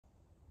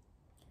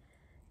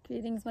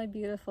Greetings, my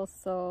beautiful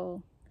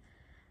soul.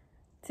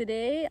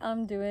 Today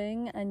I'm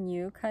doing a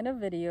new kind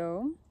of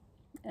video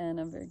and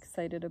I'm very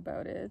excited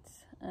about it,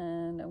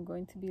 and I'm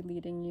going to be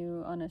leading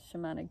you on a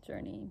shamanic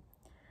journey.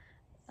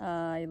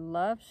 I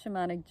love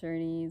shamanic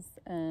journeys,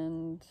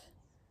 and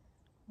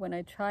when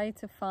I tried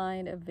to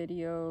find a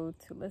video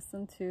to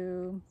listen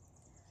to,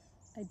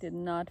 I did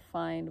not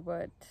find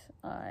what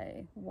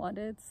I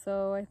wanted,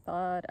 so I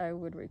thought I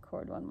would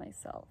record one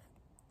myself.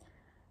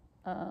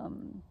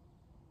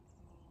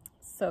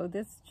 So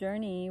this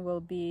journey will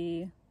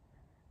be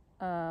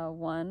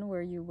one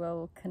where you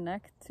will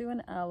connect to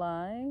an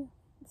ally.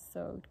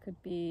 So it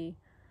could be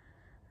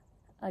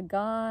a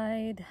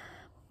guide,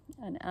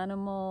 an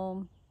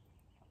animal,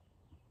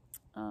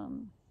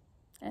 an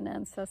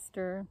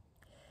ancestor.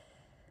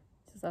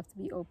 Just have to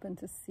be open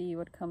to see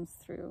what comes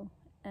through,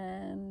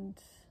 and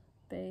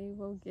they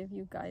will give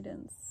you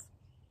guidance.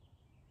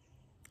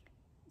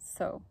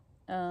 So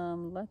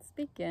let's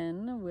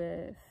begin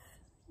with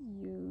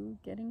you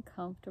getting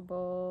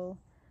comfortable.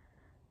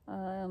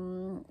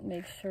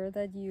 Make sure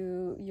that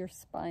your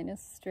spine is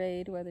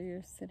straight, whether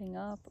you're sitting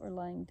up or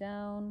lying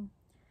down.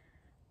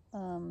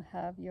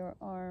 Have your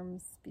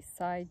arms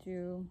beside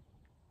you,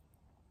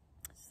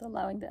 just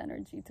allowing the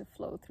energy to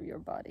flow through your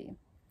body.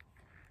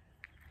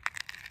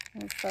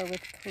 We'll start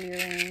with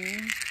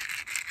clearing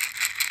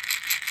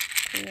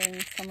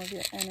some of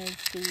your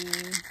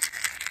energy.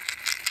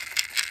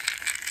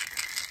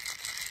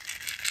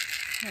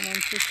 I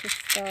want you to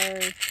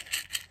start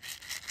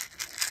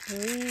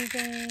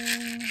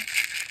breathing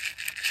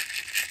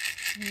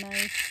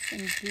nice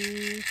and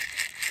deep,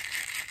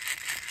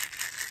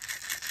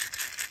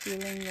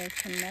 feeling your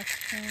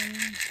connection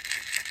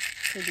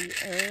to the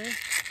earth,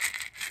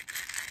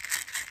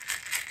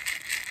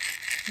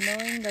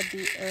 knowing that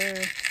the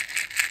earth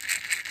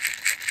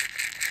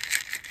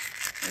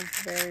is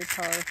very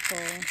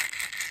powerful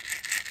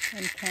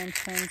and can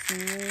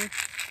transmute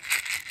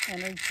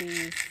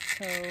energies.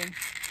 So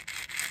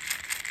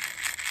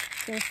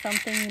if there's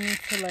something you need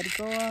to let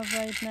go of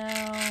right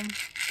now,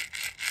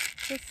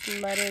 just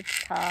let it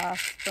pass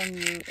from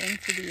you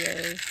into the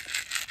earth.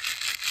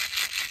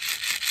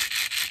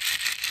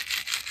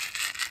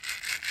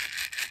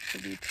 To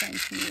be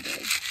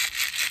transmuted.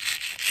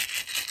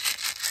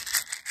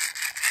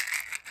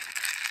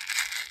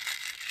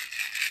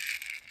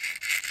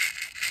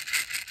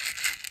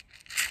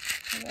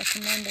 I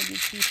recommend that you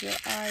keep your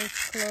eyes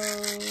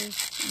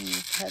closed and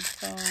use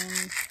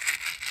headphones.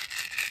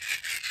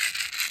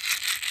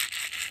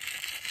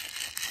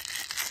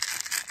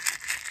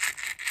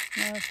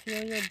 Now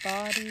feel your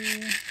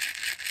body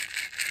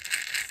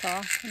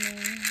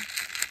softening.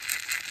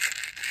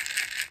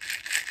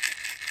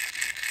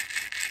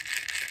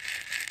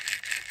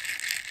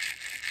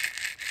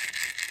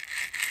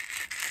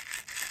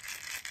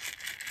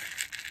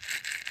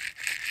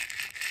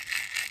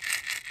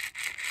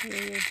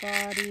 Feel your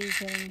body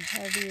getting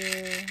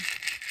heavier.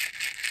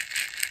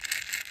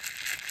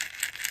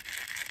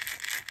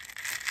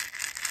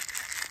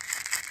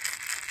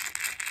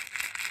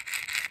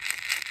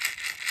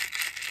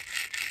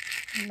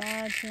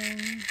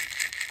 Imagine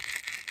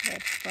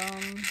that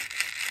from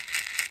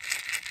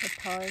the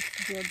parts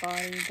of your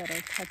body that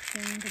are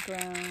touching the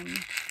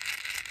ground,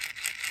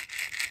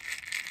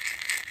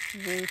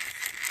 roots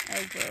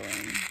are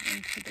growing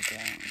into the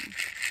ground.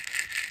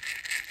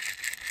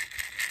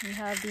 You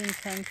have the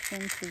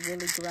intention to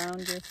really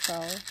ground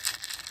yourself.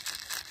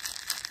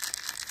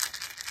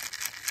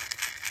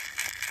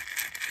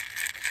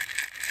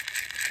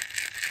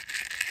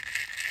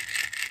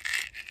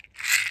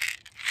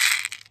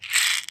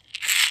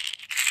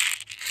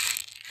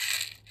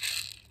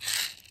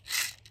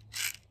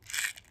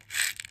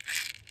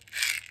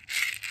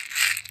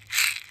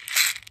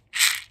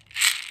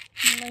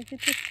 I'd like you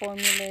to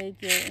formulate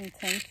your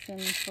intention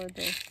for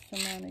this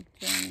shamanic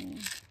journey.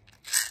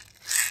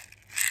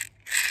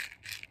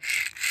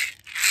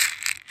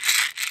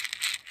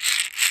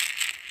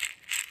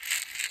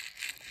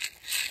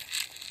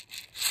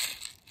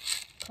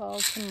 Call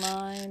to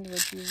mind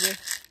what you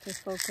wish to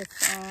focus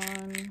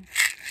on.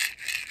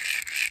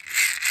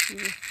 You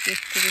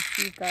wish to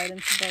receive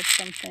guidance about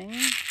something.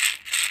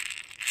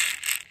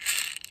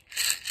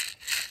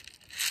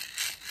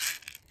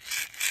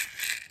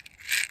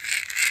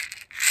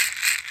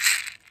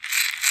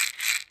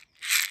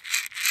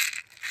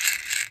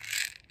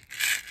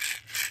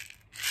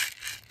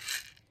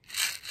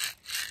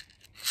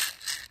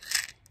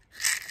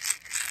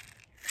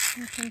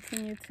 And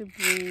continue to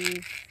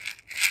breathe.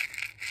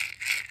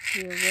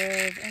 Be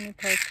aware of any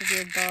parts of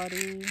your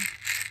body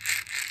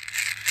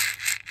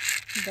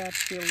that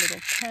feel a little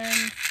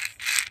tense.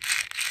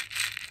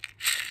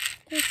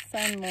 Just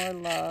send more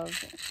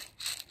love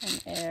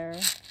and air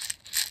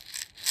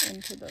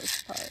into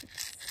those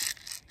parts.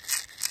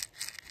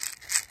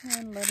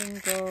 And letting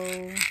go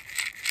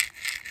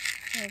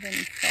of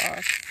any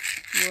thoughts,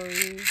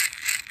 worries,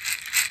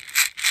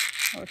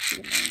 or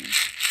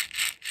feelings.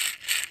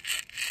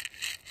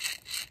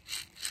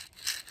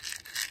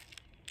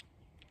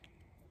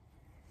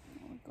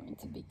 We're going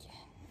to begin.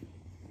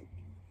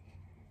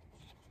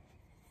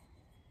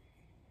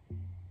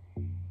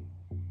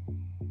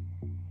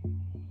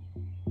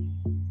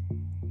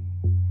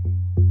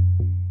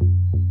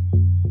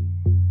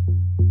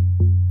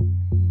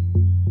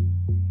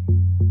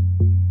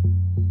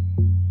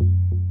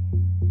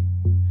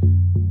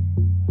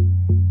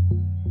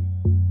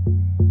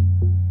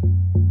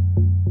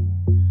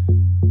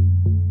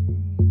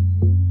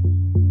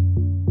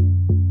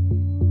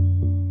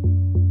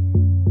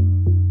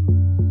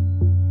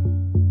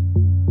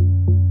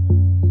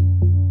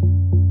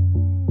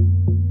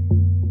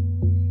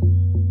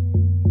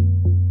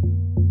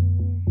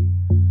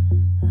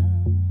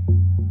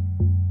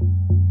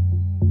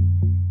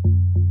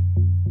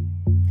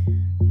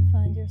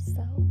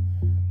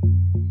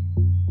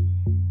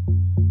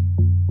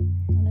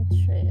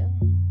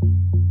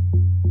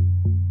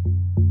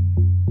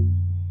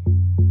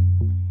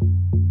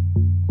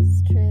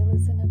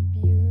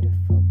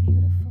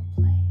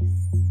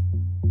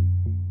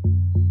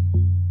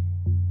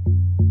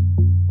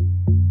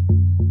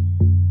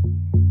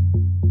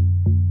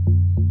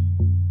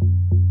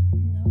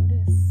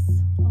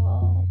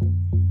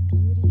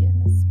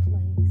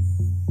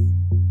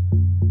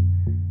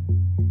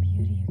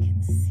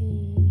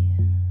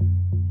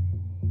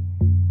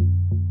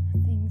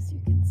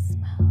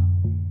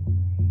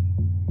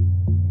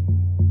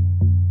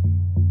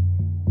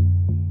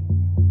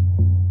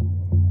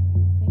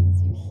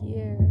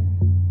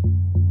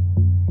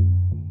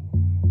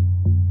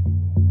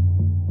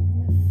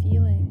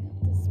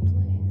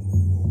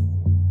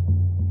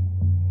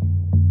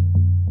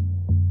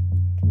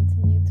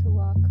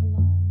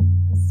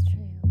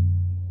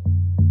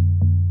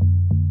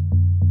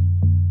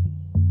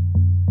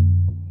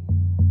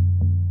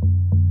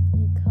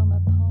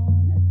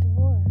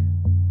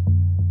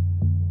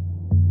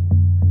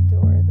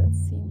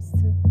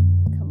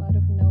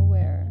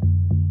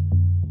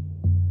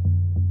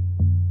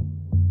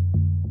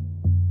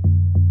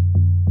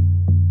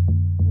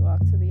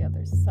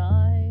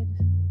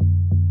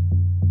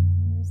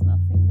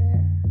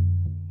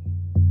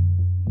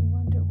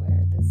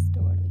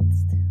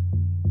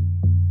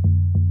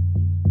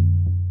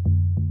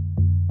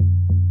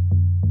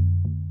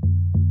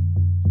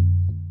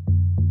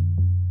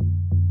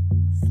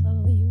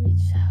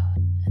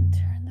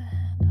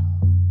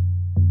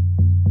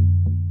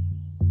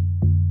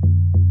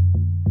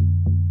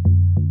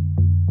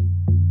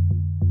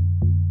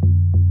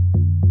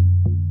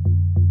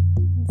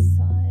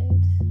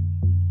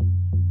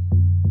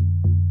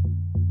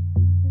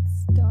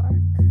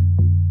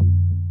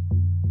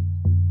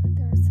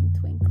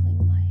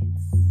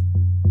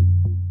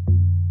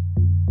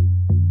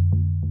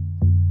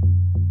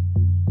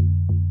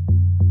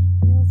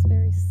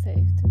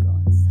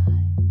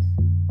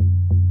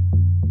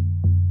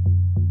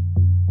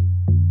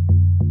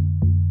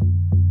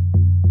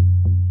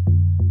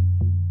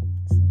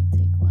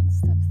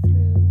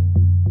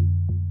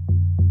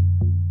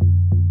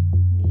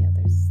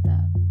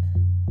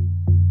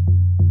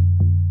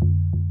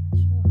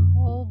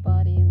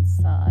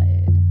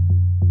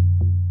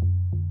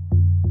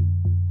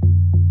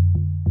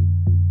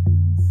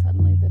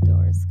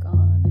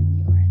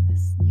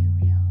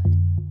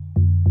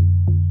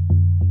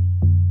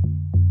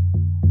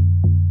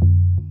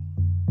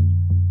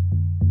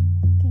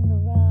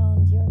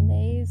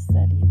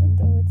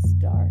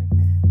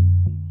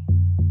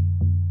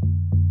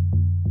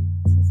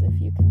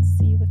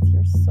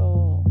 your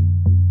soul.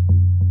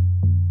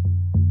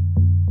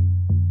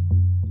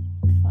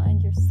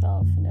 Find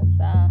yourself in a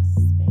vast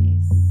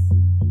space.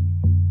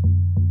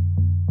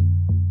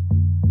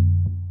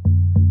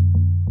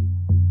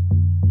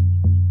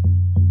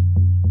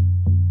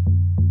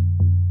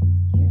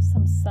 Hear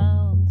some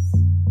sounds.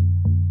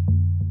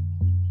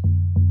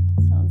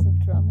 Sounds of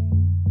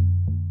drumming.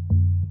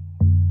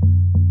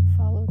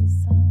 Follow the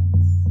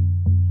sounds.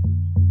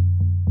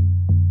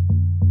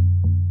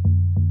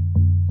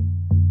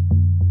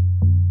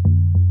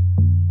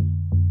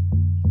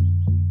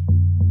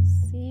 You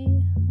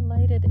see a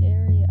lighted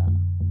area.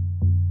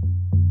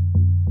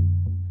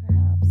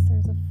 Perhaps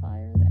there's a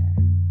fire there.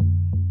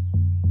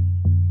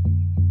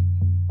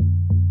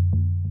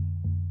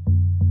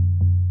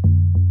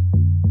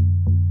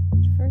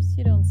 At first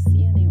you don't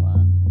see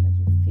anyone, but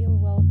you feel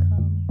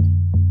welcomed.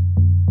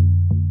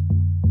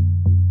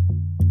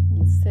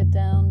 You sit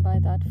down by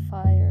that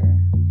fire,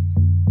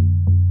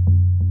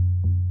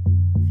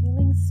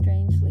 feeling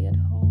strangely at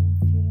home,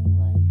 feeling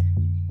like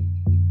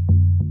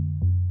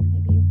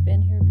maybe you've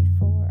been here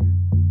before.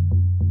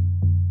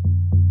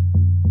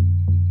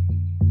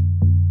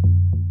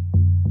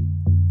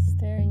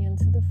 Staring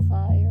into the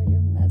fire,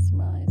 you're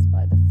mesmerized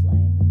by the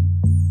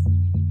flames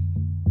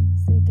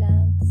as they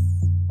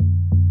dance.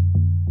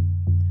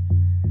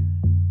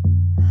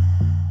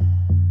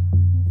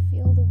 You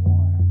feel the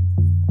warmth.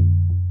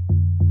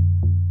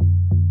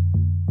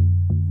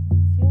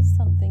 You feel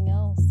something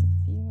else, a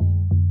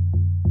feeling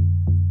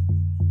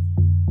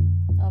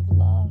of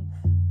love,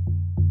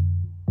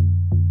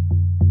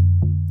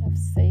 of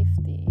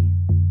safety.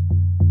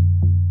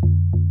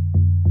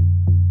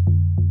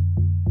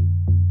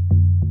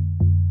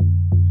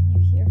 And you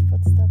hear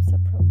footsteps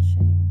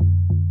approaching.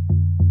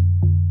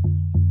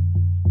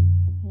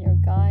 And your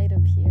guide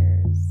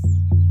appears.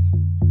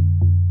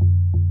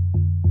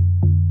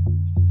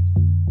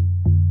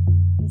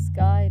 This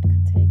guide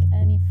could take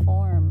any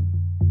form.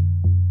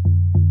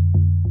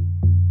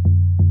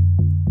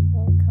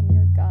 Welcome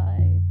your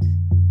guide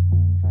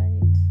and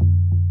invite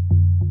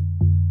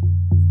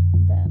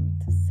them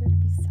to sit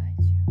beside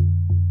you.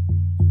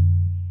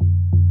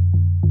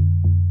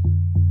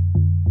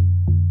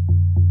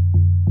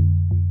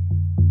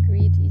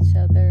 Greet each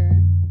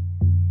other.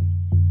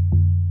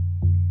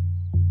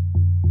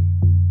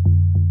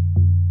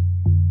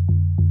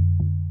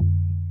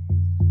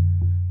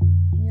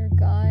 Your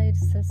guide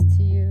says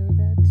to you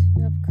that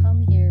you have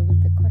come here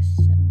with a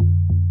question.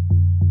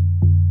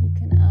 You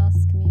can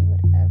ask me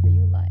whatever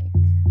you like.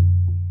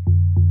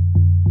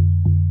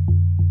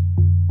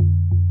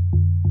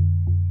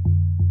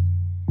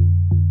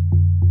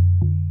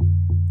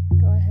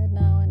 Go ahead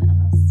now and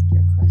ask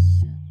your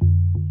question.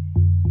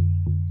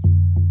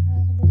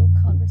 Have a little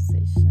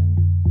conversation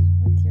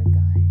with your guide.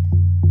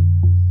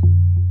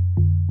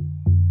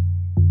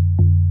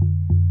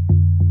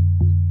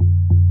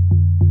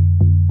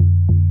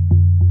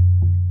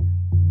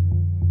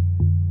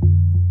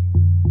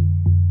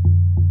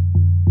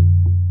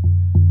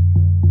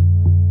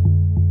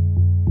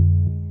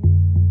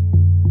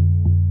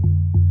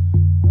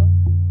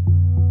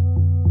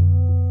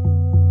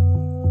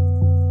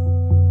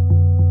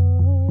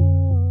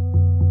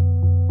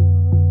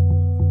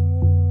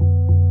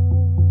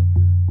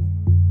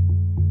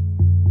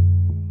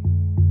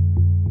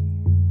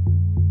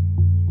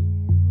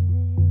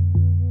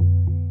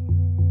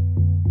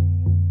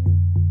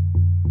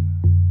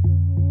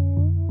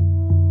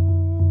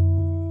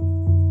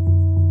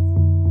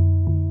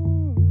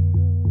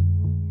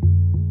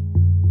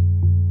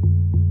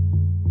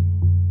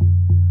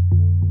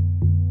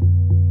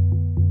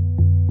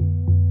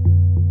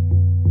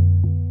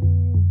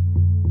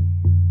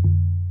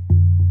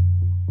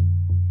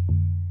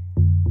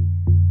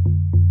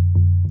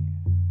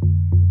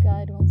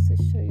 To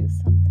show you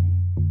something.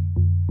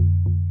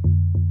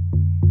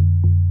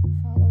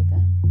 Follow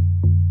them.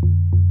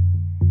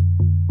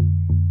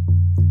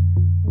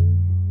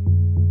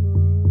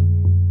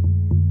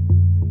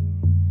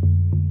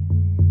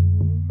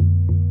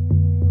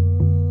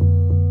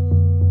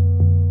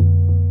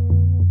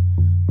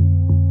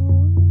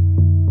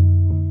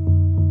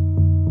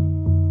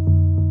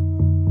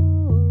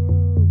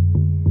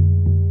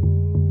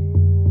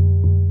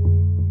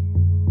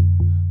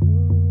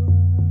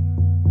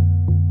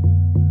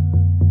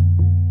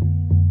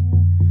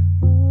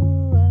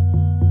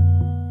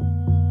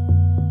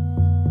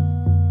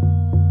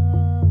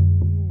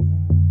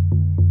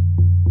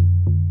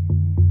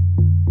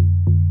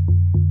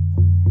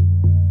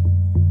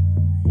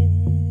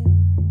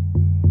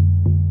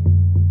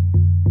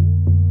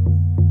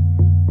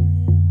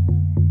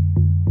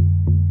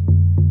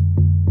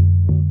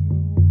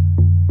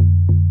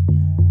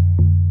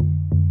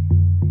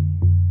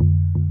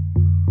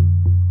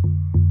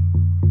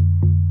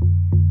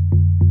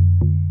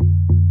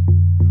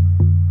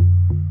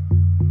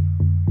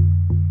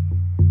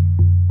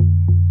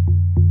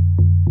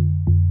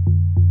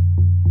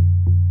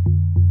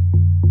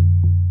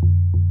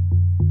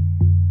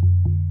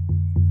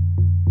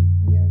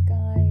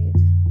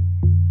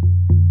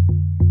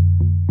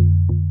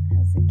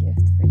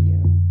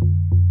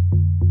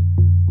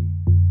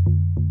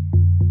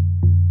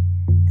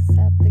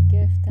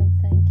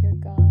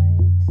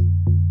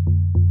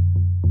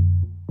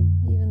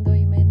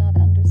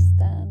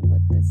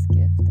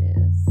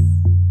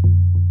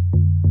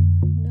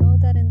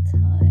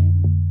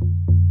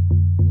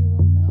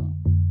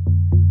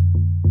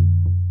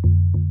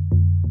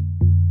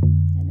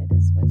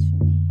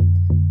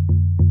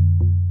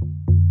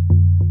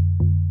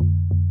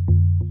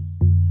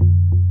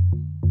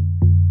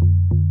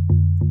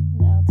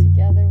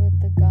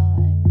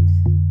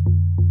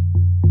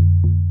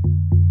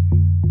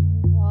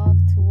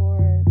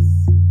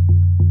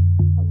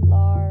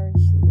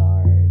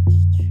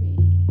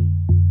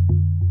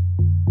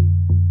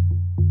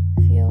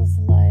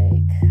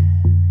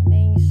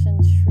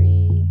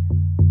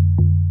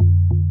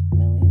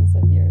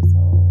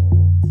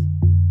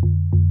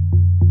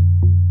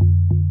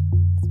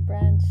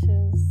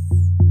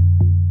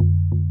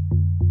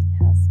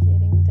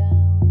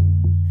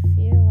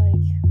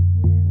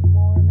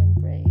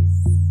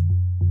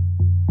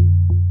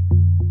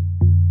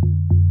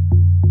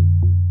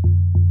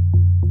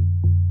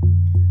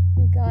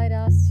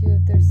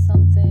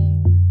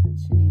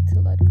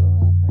 let go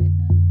of right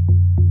now.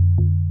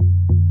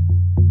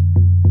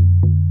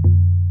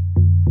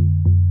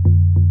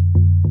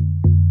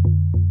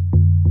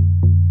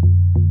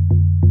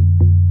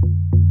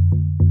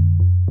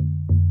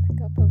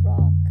 Pick up a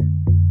rock.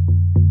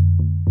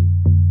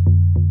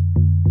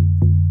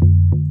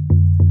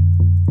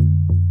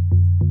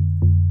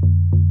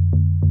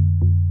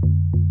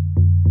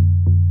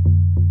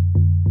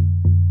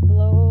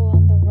 Blow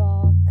on the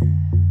rock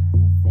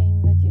the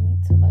thing that you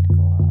need to let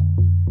go of.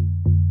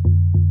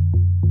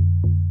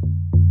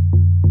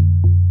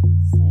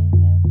 Saying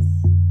it.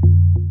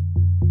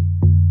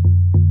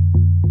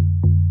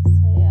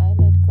 Say, I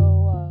let go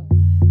of.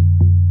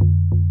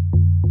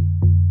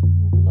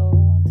 And blow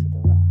onto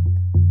the rock.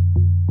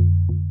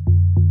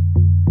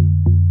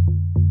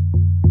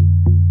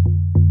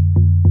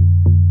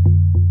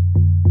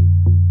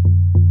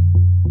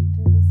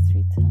 Do this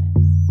 3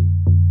 times.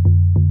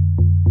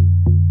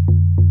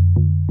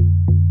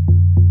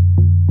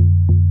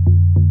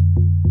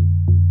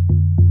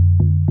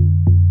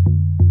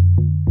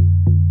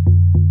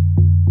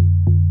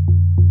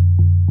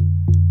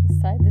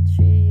 Beside the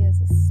tree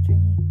is a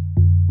stream.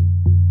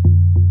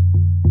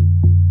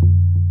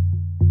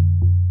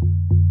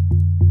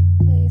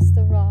 Place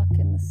the rock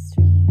in the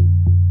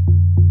stream.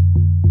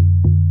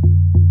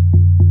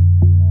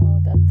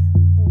 Know that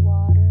the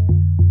water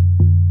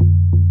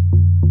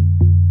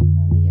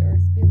and the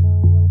earth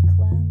below will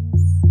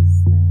cleanse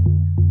this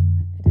thing.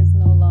 It is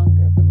no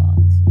longer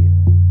belong to you.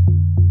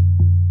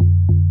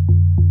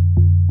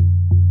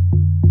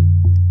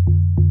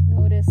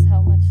 Notice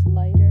how much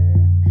lighter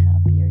and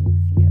happier you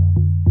feel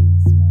in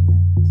this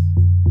moment.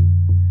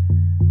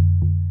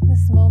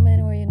 This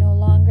moment where you no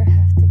longer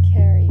have to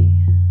carry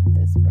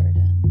this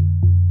burden.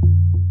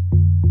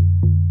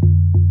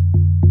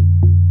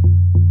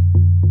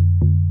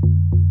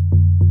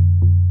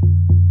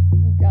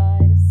 Your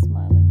guide is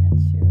smiling at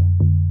you.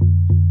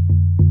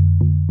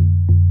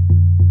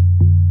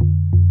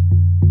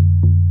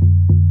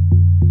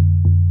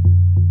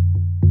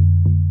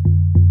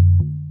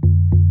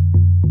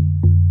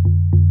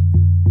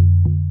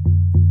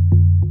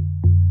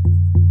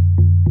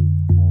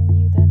 Telling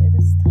you that it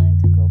is time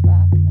to go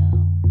back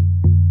now.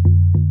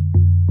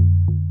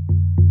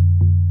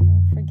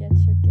 Don't forget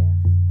your gift.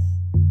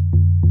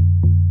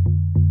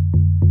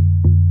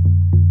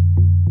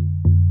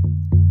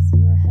 As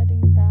you are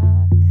heading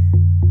back,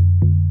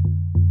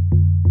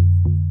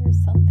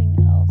 there's something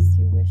else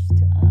you wish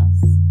to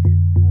ask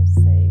or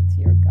say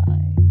to your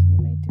guide. You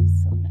may do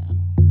so now.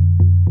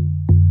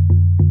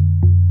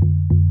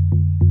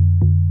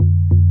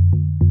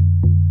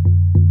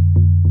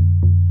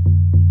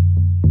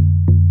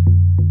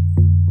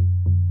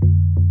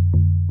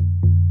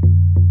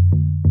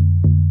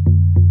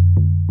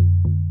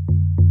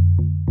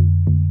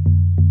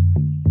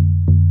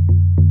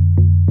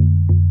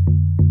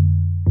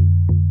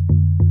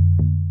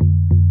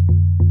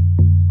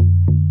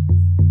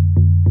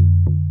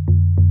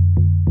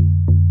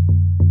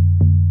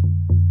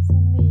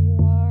 Suddenly you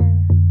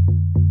are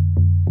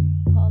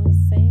upon the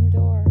same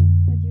door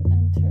that you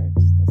entered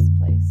this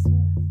place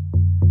with.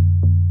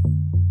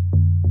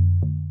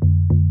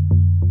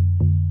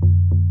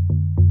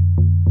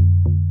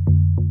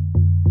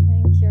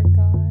 Thank your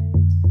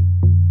guide.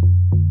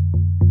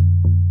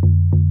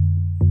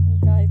 Your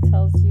guide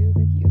tells you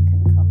that you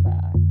can come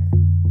back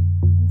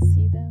and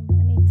see them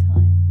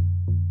anytime.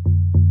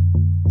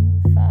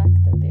 And in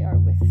fact, that they are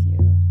with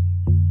you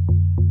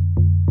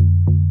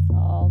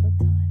all the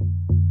time.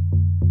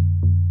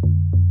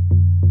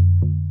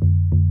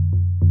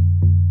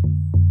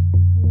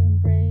 You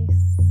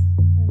embrace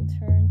and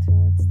turn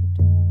towards the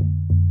door.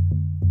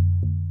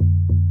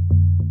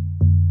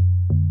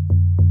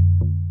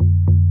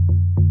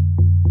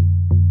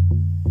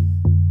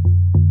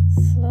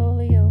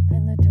 Slowly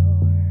open the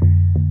door.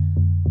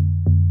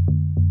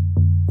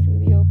 Through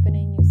the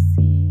opening you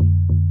see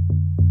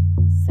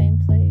the same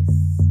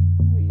place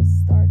where you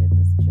started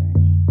this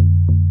journey.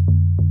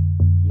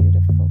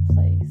 Beautiful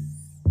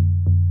place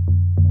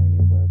where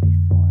you were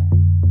before.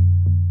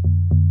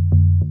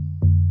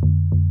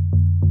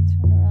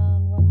 Turn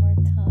around one more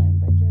time,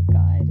 but your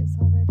guide is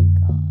already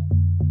gone.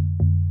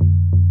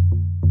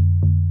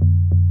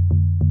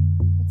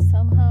 But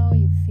somehow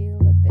you feel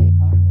that they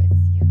are with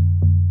you.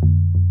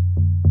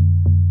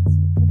 As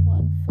you put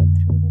one foot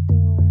through the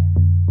door,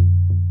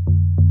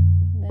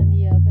 and then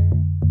the other.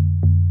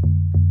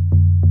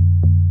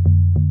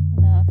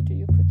 And after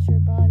you put your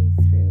body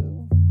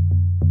through,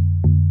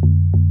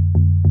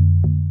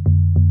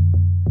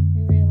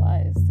 you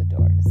realize the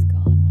door is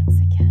gone once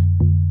again.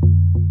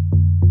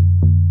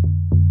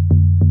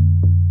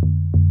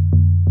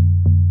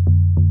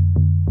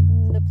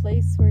 In the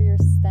place where you're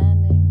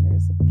standing,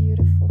 there's a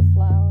beautiful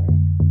flower